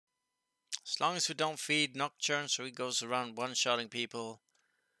As long as we don't feed Nocturne so he goes around one-shotting people,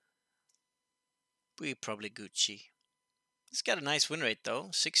 we probably Gucci. It's got a nice win rate though,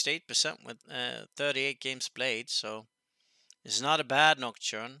 68% with 38 games played, so it's not a bad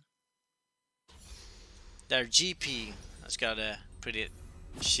Nocturne. Their GP has got a pretty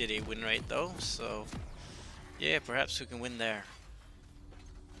shitty win rate though, so yeah, perhaps we can win there.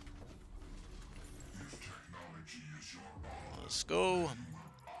 Let's go.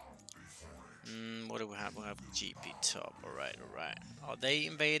 What do we have? We have GP top. Alright, alright. Are they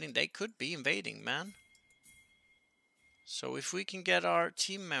invading? They could be invading, man. So if we can get our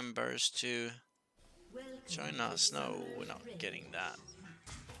team members to join us. No, we're not getting that.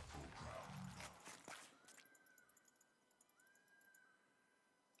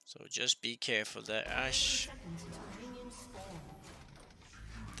 So just be careful there, Ash.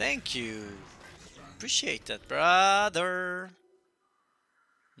 Thank you. Appreciate that, brother.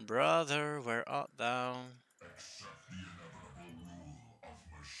 Brother, where art thou?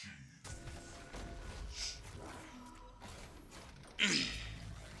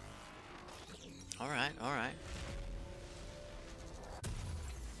 Alright, alright.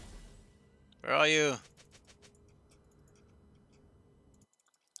 Where are you?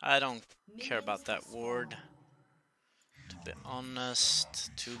 I don't care about that ward. To be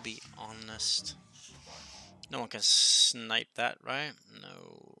honest. No one can snipe that, right?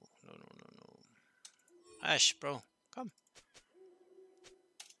 No. Ash, bro, come.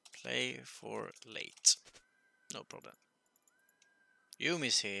 Play for late. No problem.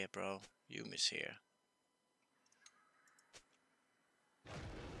 Yumi's here, bro. Yumi's here.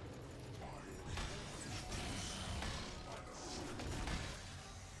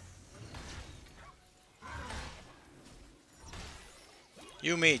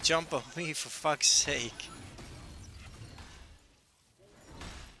 Yumi, jump on me for fuck's sake.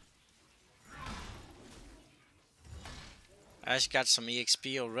 Ash got some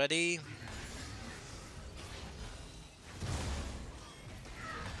EXP already.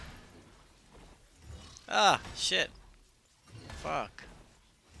 Ah, shit. Fuck.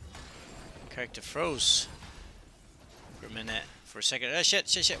 Character froze. For a minute. For a second. Ah,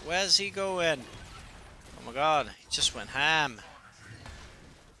 shit. Where's he going? Oh my god. He just went ham.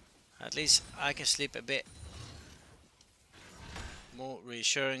 At least I can sleep a bit more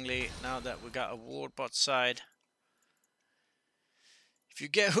reassuringly now that we got a ward bot side. If you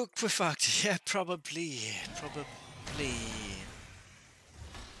get hooked, we're fucked. Yeah, probably.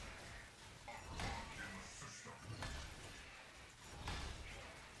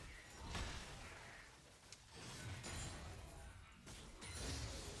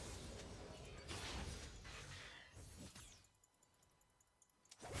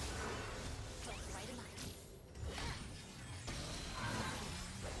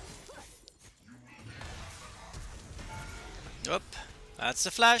 Oop, that's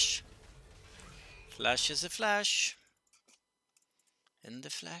a flash. Flash is a flash. In the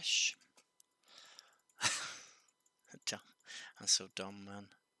flash. Dumb. I'm so dumb, man.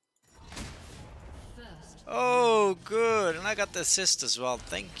 Oh, good. And I got the assist as well.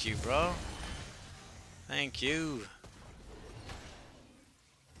 Thank you, bro. Thank you.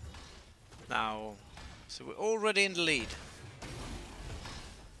 Now, so we're already in the lead.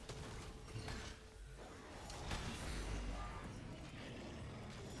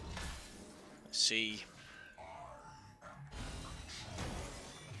 Let's see.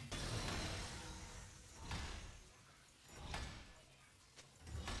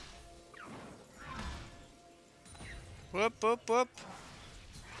 Whoop.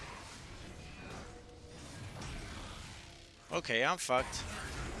 Okay, I'm fucked.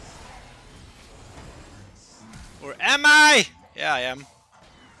 Or am I? Yeah, I am.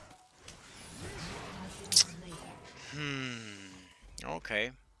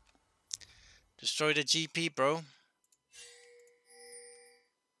 Okay. Destroy the GP, bro.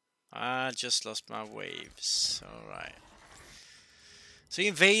 I just lost my waves. Alright. So he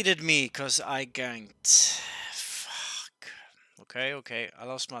invaded me because I ganked. Fuck. Okay. I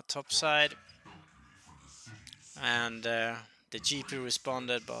lost my top side. And the GP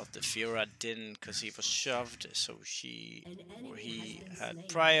responded, but the Fiora didn't because he was shoved. So he had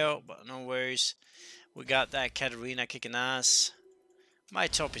prio, but no worries. We got that Katarina kicking ass. My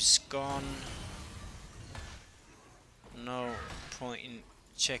top is gone. No point in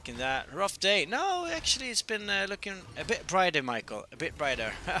checking that. Rough day. No, actually it's been looking a bit brighter, Michael. A bit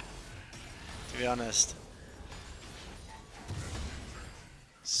brighter. To be honest.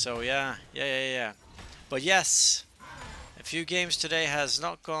 So yeah. But yes, a few games today has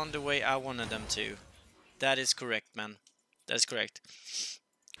not gone the way I wanted them to. That is correct, man. That is correct.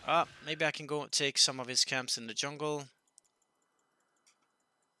 Maybe I can go and take some of his camps in the jungle.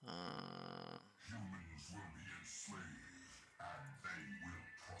 Humans will be enslaved, and they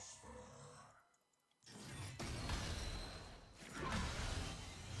will prosper.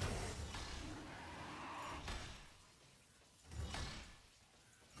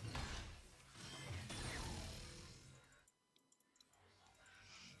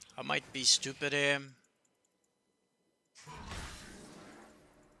 I might be stupid here.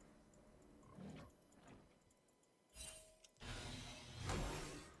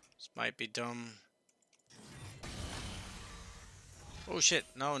 This might be dumb. Oh shit,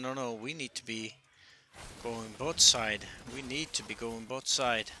 no, no, no, we need to be going both side. We need to be going both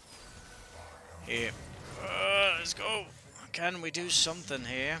side. Here. Let's go. Can we do something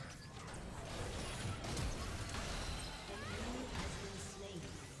here?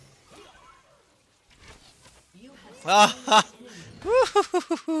 Ah!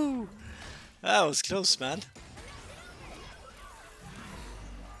 That was close, man.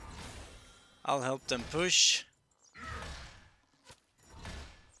 I'll help them push.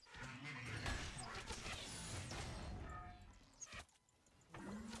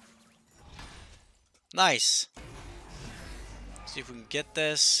 Nice. See if we can get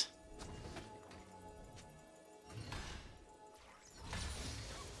this.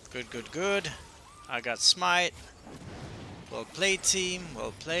 Good, good, good. I got smite. Well played, team.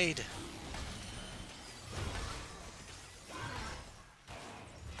 Well played.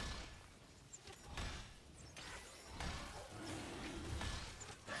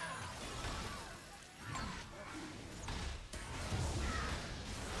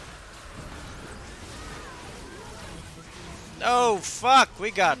 Oh, fuck.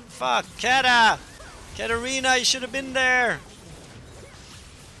 We got... Fuck. Katarina, you should have been there.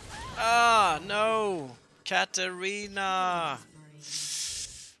 Ah, no. Katarina.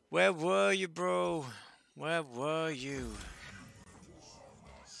 Where were you, bro? Where were you?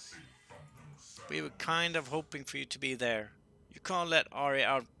 We were kind of hoping for you to be there. You can't let Ari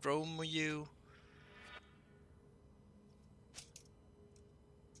outgrow you.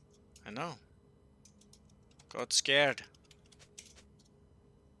 I know. Got scared.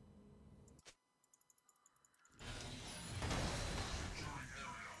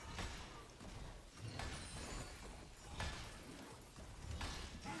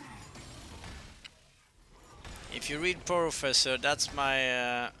 If you read Professor, that's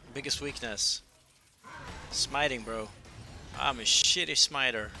my biggest weakness. Smiting, bro. I'm a shitty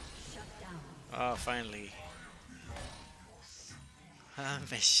smiter. Oh, finally. I'm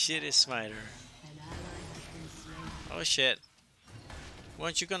a shitty smiter. Oh shit.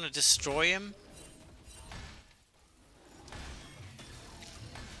 Weren't you gonna destroy him?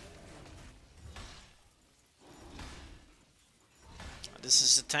 This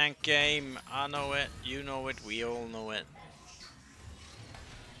is a tank game. I know it. You know it. We all know it.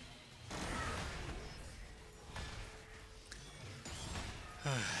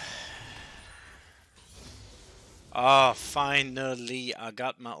 Ah, finally I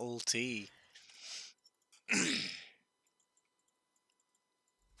got my ulti.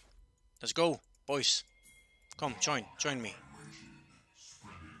 Let's go, boys. Come, join me.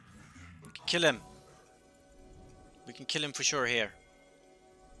 We can kill him. We can kill him for sure here.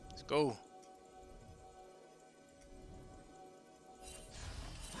 Let's go.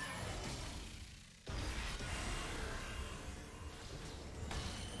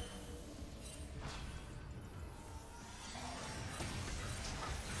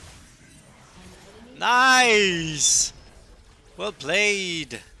 Nice! Well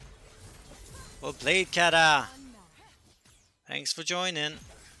played. Well played, Kata. Thanks for joining.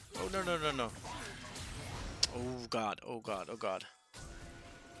 Oh, no, no, no, no. Oh, God. Oh, God. Oh, God.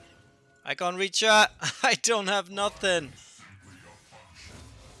 I can't reach her. I don't have nothing.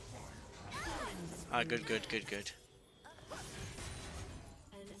 Ah, good, good, good, good.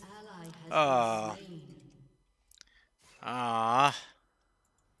 Ah. Ah.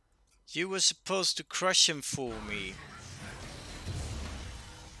 You were supposed to crush him for me.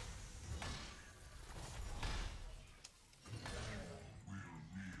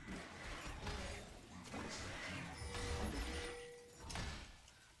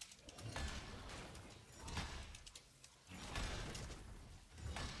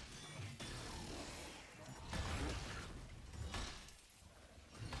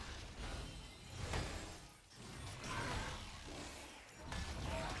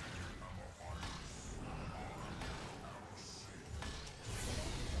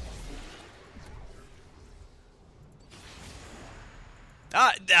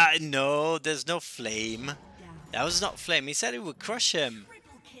 No, there's no flame. That was not flame. He said it would crush him.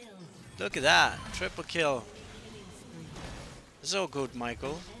 Look at that. Triple kill. It's all good,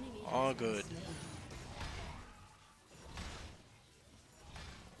 Michael. All good.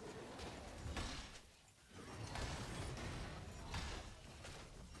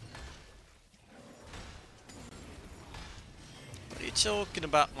 What are you talking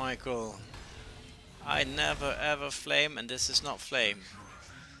about, Michael? I never ever flame, and this is not flame.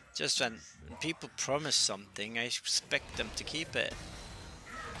 Just when people promise something, I expect them to keep it.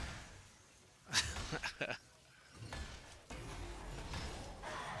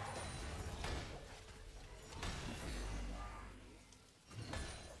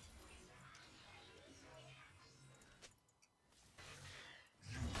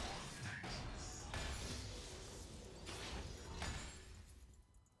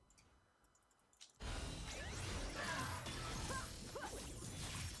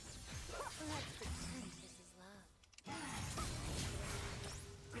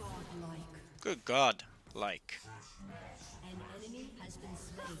 Good God, like. An enemy has been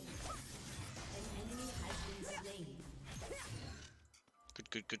slain. An enemy has been slain. Good,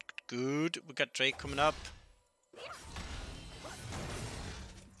 good, good, good, good. We got Drake coming up.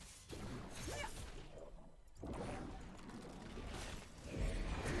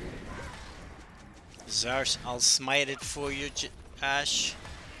 Zars, I'll smite it for you, Ash.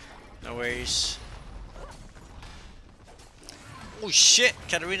 No worries. Oh shit,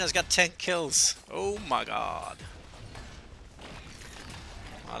 Katarina's got 10 kills. Oh my god.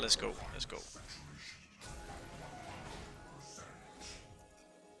 Ah, let's go, let's go.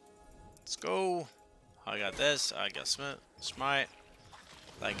 Let's go. I got this, I got smite.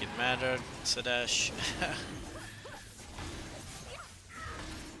 Like it mattered, Sadesh.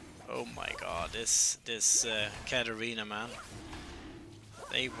 Oh my god, this Katarina, man.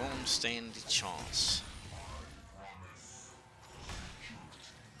 They won't stand the chance.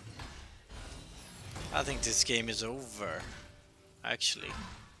 I think this game is over, actually.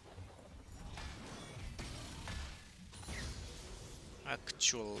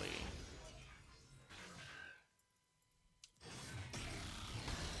 Actually.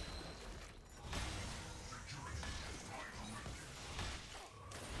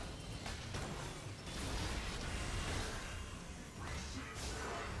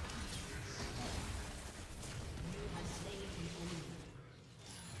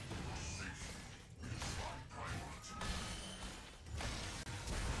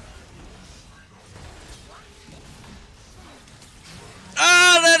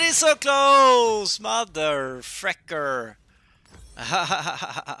 Ah, that is so close! Mother frecker.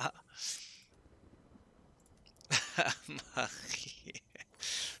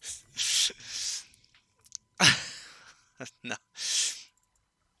 No.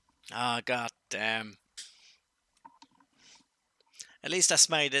 Ah, god damn. At least I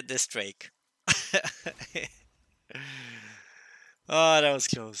smited this Drake. Oh, that was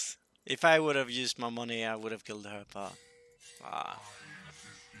close. If I would have used my money, I would have killed her, but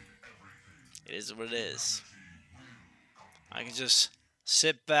it is what it is. I can just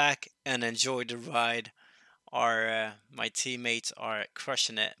sit back and enjoy the ride. My teammates are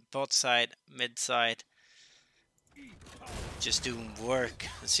crushing it. Bot side, mid side, just doing work.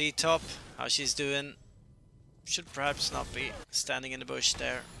 See top, how she's doing. Should perhaps not be standing in the bush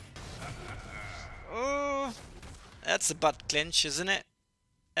there. Oh, that's a butt clinch, isn't it?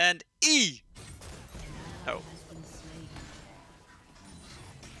 And E! Oh.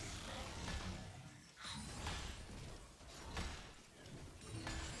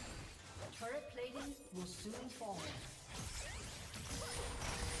 Turret plating will soon fall.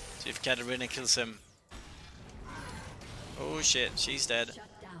 See if Katarina kills him. Oh shit, she's dead.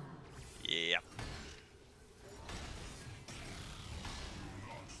 Shut down. Yeah.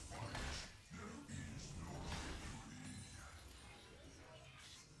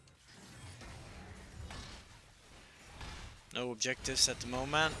 No objectives at the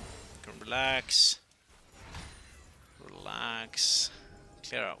moment. Can relax. Relax.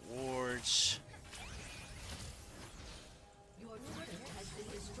 Clear out wards. Your turret has been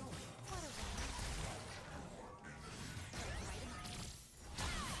destroyed.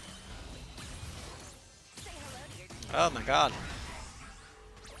 Oh my god.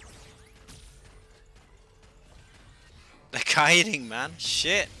 The kiting, man.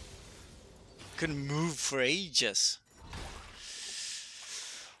 Shit. Couldn't move for ages.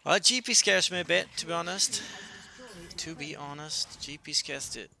 Well, GP scares me a bit, to be honest. GP scares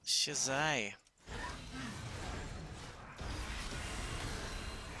the shizai.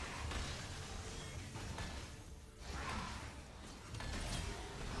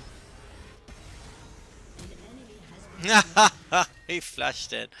 He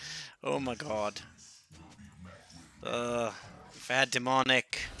flashed it. Oh my god. If I had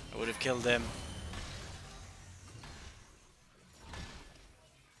demonic, I would have killed him.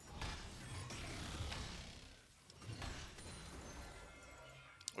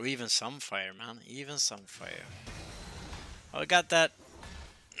 Or even some fire, man. Even some fire. Oh, I got that.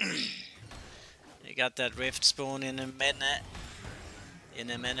 You got that rift spawn in a minute. In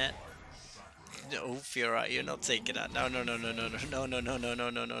a minute. Oh, Fiora, you're not taking that. No, no, no, no, no, no, no, no, no, no,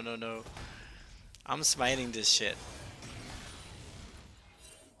 no, no, no, no. I'm smiting this shit.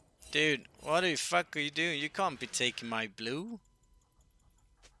 Dude, what the fuck are you doing? You can't be taking my blue.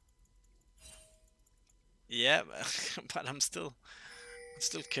 Yeah, but I'm still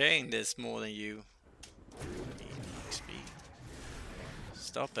carrying this more than you. XP.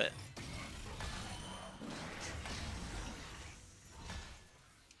 Stop it.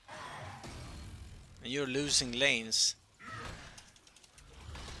 And you're losing lanes.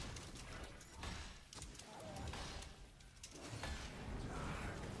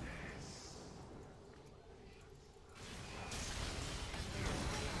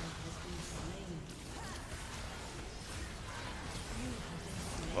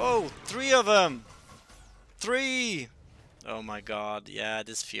 Oh, 3 of them! 3! Oh my god, yeah,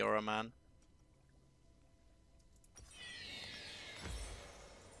 this Fiora, man.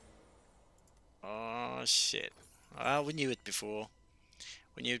 Oh shit. Ah, we knew it before.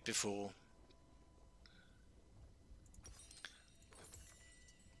 We knew it before.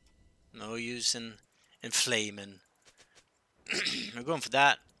 No use in flaming. We're going for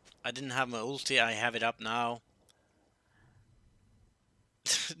that. I didn't have my ulti, I have it up now.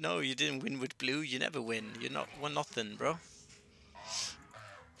 No, you didn't win with blue, you never win. You're not won nothing, bro.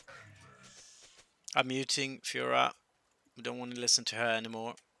 I'm muting Fiora. We don't want to listen to her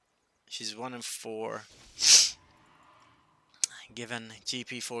anymore. She's 1 in 4. Given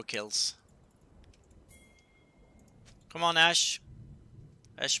GP 4 kills. Come on, Ash.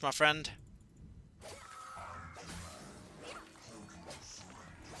 Ash, my friend.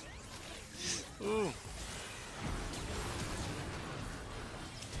 Ooh.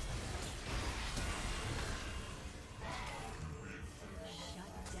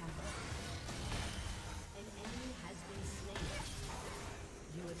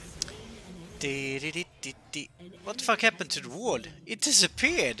 What the fuck happened to the ward? It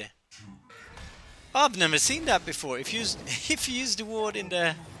disappeared. I've never seen that before. If you if you use the ward in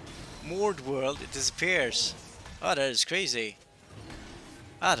the Mord world, it disappears. Oh, that is crazy.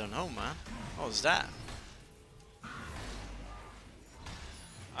 I don't know, man. What was that?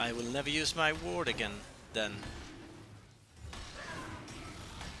 I will never use my ward again, then.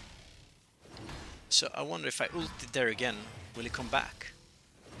 So I wonder if I ult it there again, will it come back?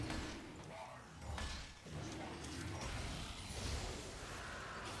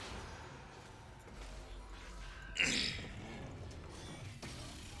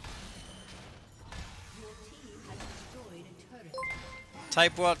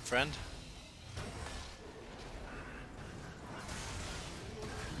 Type what, friend?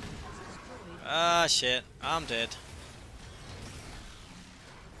 Ah, shit. I'm dead.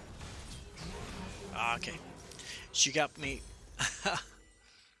 Ah, okay. She got me.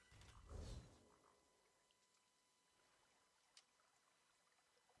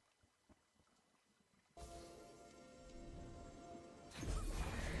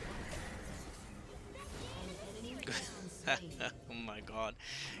 Oh my god.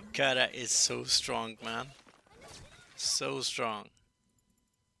 Kara is so strong, man. So strong.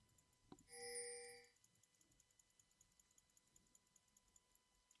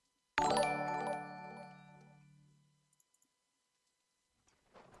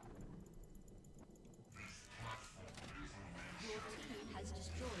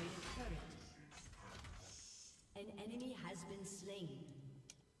 An enemy has been slain.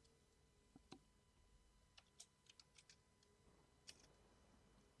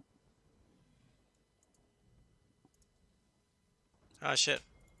 Oh shit.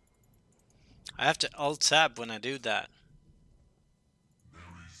 I have to alt tab when I do that. There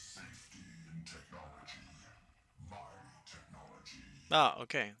is safety in technology. My technology. Oh,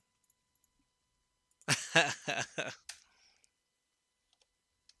 okay.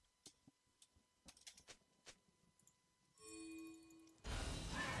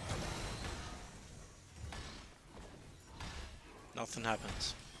 Nothing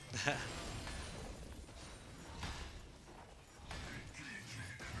happens.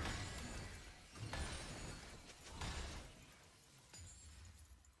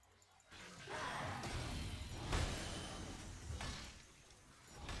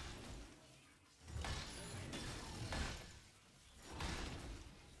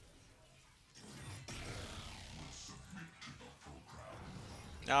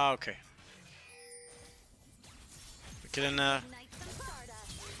 Ah, okay. We're killing yeah,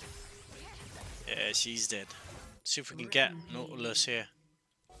 she's dead. See if we can get Nautilus here.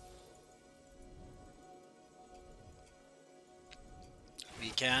 We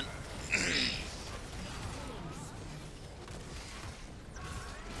can.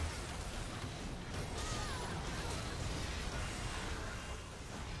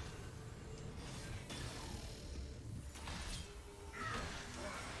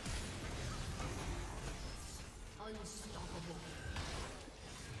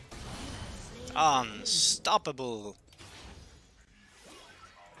 Unstoppable.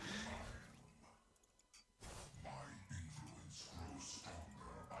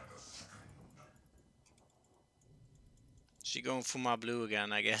 She going for my blue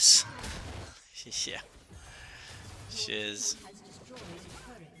again, I guess. Yeah. She is.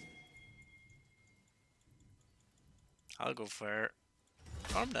 I'll go for her.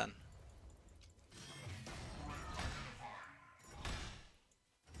 Farm then.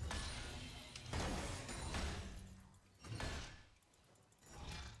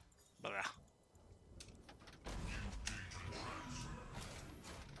 Blah.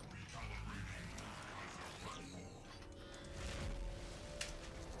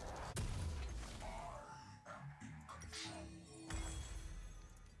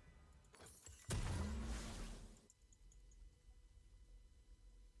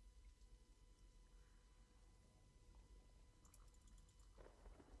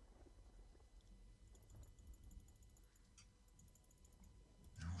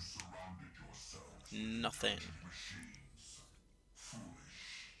 Nothing.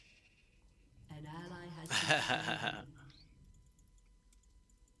 An ally has been slain.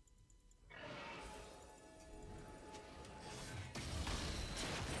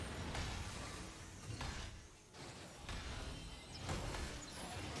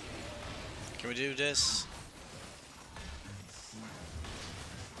 Can we do this?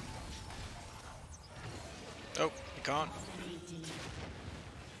 Oh, we can't.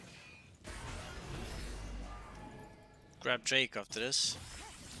 Grab Drake after this.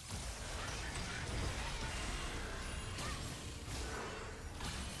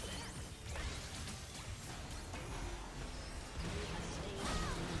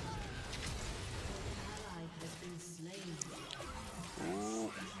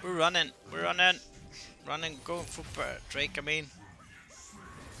 Ooh, we're running. We're running. Running, going for Drake, I mean.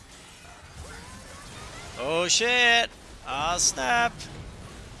 Oh shit! Ah, snap!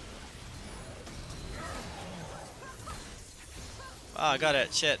 Ah, I got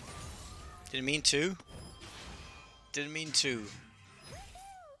it. Shit. Didn't mean to. Didn't mean to.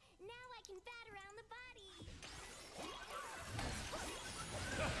 Now I can bat around the body.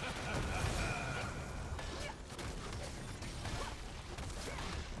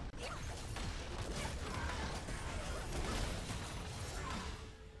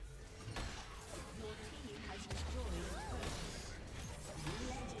 Your team has destroyed a turret.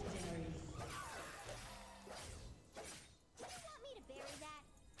 Legendary. Want me to bury that?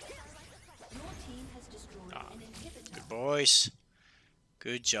 Sounds like a question. Your team has destroyed Ah, an inhibitor. Good boys.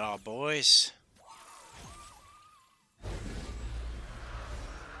 Good job, boys.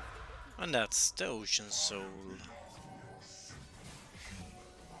 And that's the Ocean Soul. An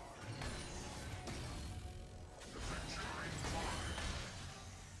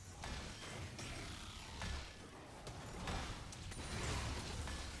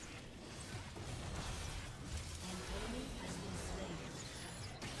enemy has been slain.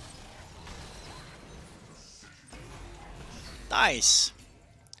 Nice.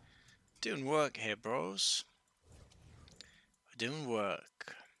 Doing work here, bros. We're doing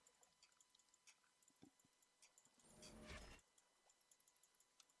work.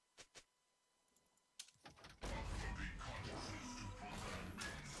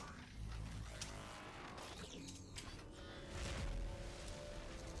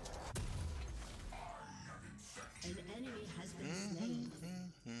 An enemy has been slain.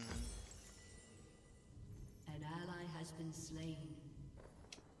 An ally has been slain.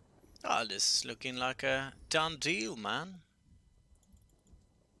 Oh, this is looking like a done deal, man.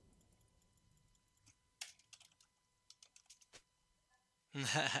 An ally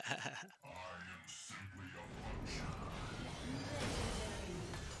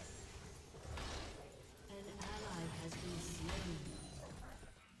has been slain.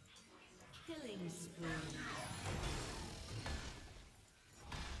 Killing spree.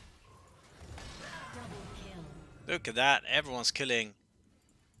 Double kill. Look at that, everyone's killing.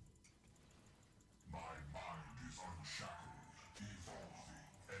 My mind is unshackled, evolving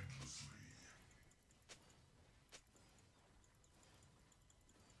endlessly.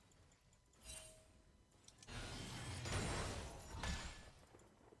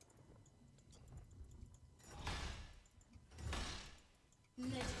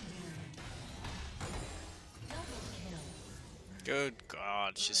 Good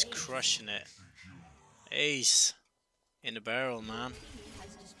God, she's crushing it. Ace. In the barrel, man.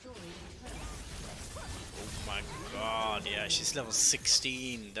 Has destroyed a turret. Oh my God, yeah, she's level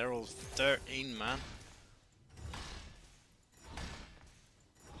 16. They're all 13, man.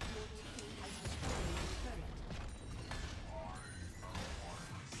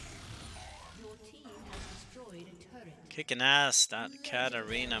 Your team has destroyed a turret. Kicking ass, that cat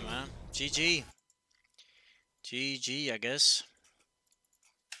arena, man. GG. GG, I guess.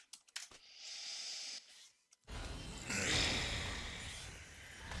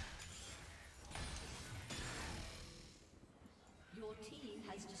 Your team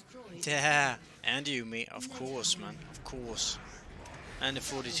has destroyed. Yeah, and you, me, of course, man, of course. And the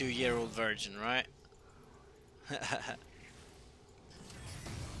 42-year-old virgin, right? A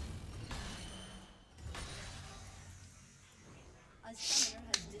summoner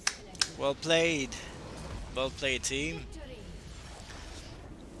has disconnected. Well played team. Victory.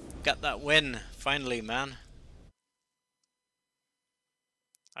 Got that win, finally, man.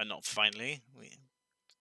 Not finally,